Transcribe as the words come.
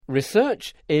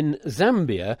Research in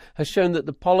Zambia has shown that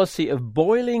the policy of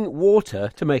boiling water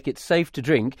to make it safe to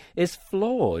drink is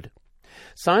flawed.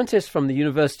 Scientists from the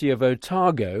University of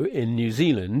Otago in New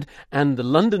Zealand and the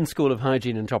London School of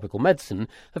Hygiene and Tropical Medicine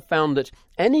have found that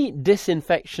any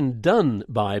disinfection done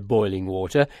by boiling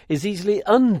water is easily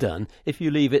undone if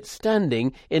you leave it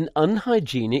standing in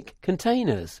unhygienic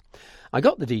containers. I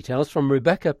got the details from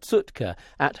Rebecca Psutka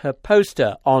at her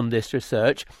poster on this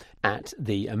research at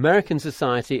the American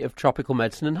Society of Tropical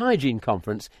Medicine and Hygiene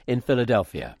Conference in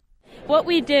Philadelphia. What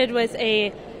we did was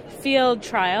a field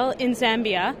trial in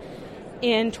Zambia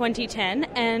in 2010,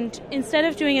 and instead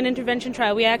of doing an intervention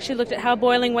trial, we actually looked at how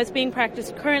boiling was being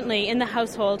practiced currently in the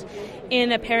household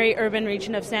in a peri-urban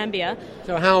region of Zambia.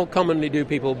 So how commonly do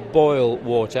people boil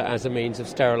water as a means of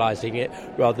sterilising it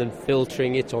rather than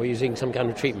filtering it or using some kind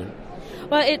of treatment?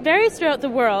 Well, it varies throughout the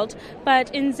world,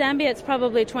 but in Zambia it's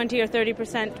probably 20 or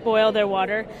 30% boil their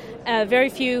water. Very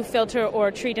few filter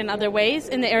or treat in other ways.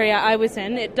 In the area I was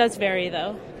in, it does vary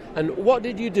though. And what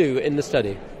did you do in the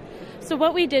study? So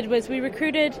what we did was we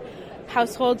recruited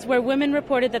households where women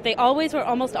reported that they always or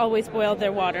almost always boiled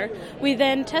their water. We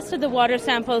then tested the water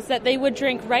samples that they would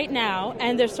drink right now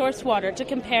and their source water to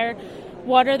compare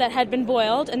water that had been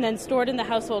boiled and then stored in the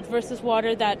household versus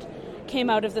water that came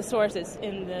out of the sources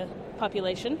in the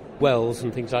population. Wells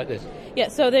and things like this? Yeah,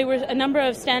 so there were a number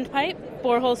of standpipe,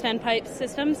 borehole standpipe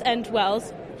systems and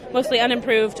wells, mostly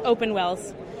unimproved open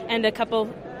wells, and a couple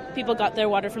people got their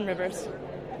water from rivers.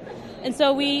 And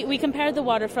so we compared the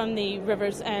water from the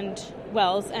rivers and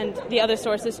wells and the other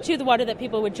sources to the water that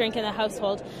people would drink in the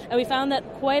household, and we found that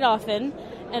quite often,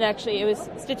 and actually it was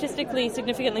statistically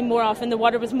significantly more often, the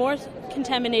water was more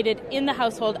contaminated in the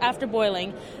household after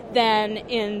boiling than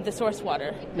in the source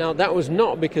water. Now, that was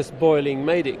not because boiling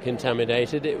made it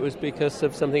contaminated, it was because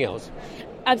of something else.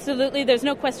 Absolutely. There's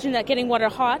no question that getting water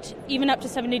hot, even up to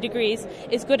 70 degrees,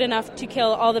 is good enough to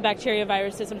kill all the bacteria,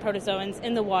 viruses, and protozoans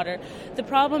in the water. The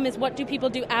problem is, what do people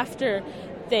do after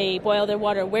they boil their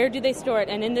water? Where do they store it?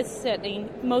 And in this setting,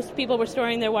 most people were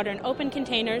storing their water in open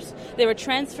containers. They were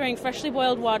transferring freshly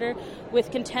boiled water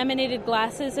with contaminated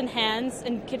glasses and hands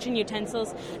and kitchen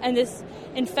utensils, and this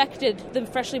infected the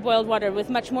freshly boiled water with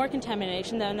much more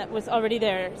contamination than that was already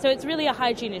there. So it's really a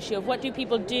hygiene issue of what do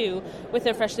people do with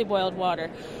their freshly boiled water.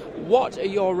 What are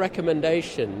your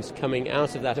recommendations coming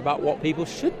out of that about what people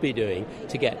should be doing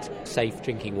to get safe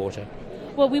drinking water?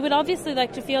 Well, we would obviously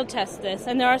like to field test this,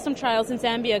 and there are some trials in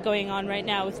Zambia going on right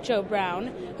now with Joe Brown,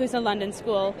 who's a London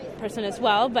School person as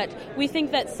well, but we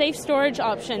think that safe storage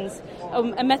options,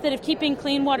 a method of keeping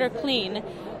clean water clean,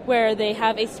 where they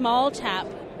have a small tap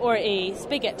or a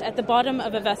spigot at the bottom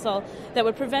of a vessel that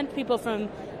would prevent people from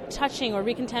touching or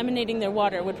recontaminating their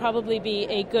water, would probably be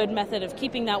a good method of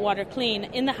keeping that water clean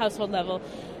in the household level.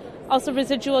 Also,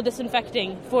 residual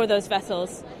disinfecting for those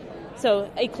vessels.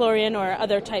 So a chlorine or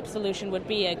other type solution would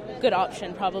be a good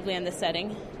option probably in this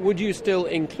setting. Would you still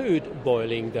include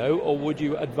boiling though, or would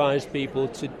you advise people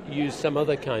to use some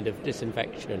other kind of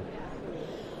disinfection?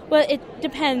 Well, it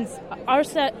depends. Our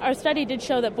study did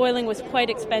show that boiling was quite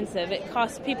expensive. It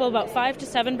costs people about 5 to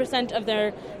 7% of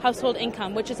their household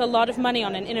income, which is a lot of money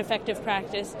on an ineffective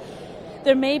practice.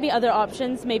 There may be other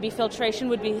options. Maybe filtration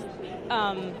would be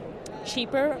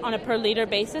cheaper on a per liter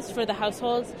basis for the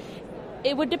households.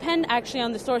 It would depend actually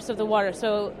on the source of the water.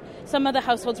 So some of the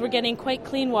households were getting quite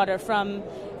clean water from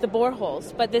the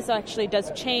boreholes, but this actually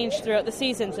does change throughout the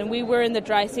seasons, and we were in the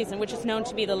dry season, which is known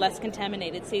to be the less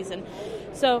contaminated season.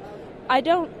 So I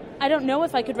don't know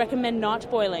if I could recommend not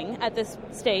boiling at this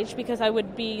stage, because I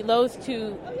would be loath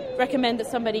to recommend that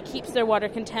somebody keeps their water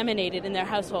contaminated in their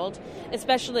household,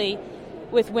 especially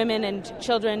with women and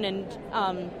children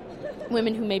and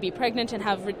women who may be pregnant and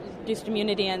have reduced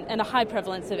immunity and a high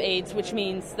prevalence of AIDS, which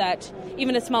means that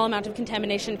even a small amount of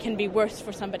contamination can be worse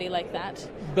for somebody like that.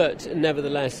 But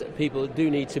nevertheless, people do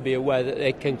need to be aware that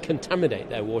they can contaminate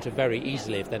their water very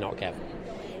easily if they're not careful.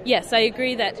 Yes, I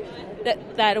agree that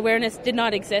awareness did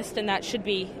not exist, and that should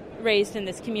be raised in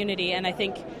this community, and I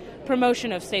think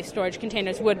promotion of safe storage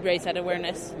containers would raise that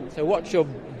awareness. So what's your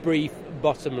brief,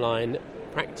 bottom line,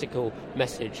 practical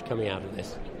message coming out of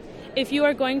this? If you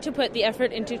are going to put the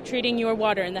effort into treating your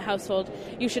water in the household,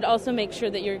 you should also make sure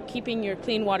that you're keeping your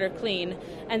clean water clean,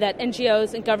 and that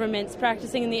NGOs and governments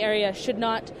practicing in the area should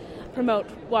not promote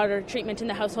water treatment in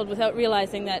the household without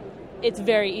realizing that it's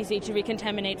very easy to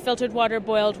recontaminate filtered water,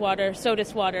 boiled water,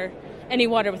 sodas water, any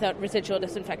water without residual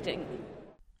disinfecting.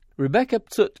 Rebecca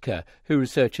Psutka, who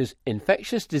researches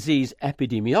infectious disease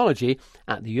epidemiology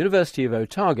at the University of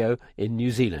Otago in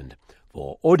New Zealand.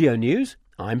 For Audio News,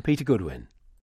 I'm Peter Goodwin.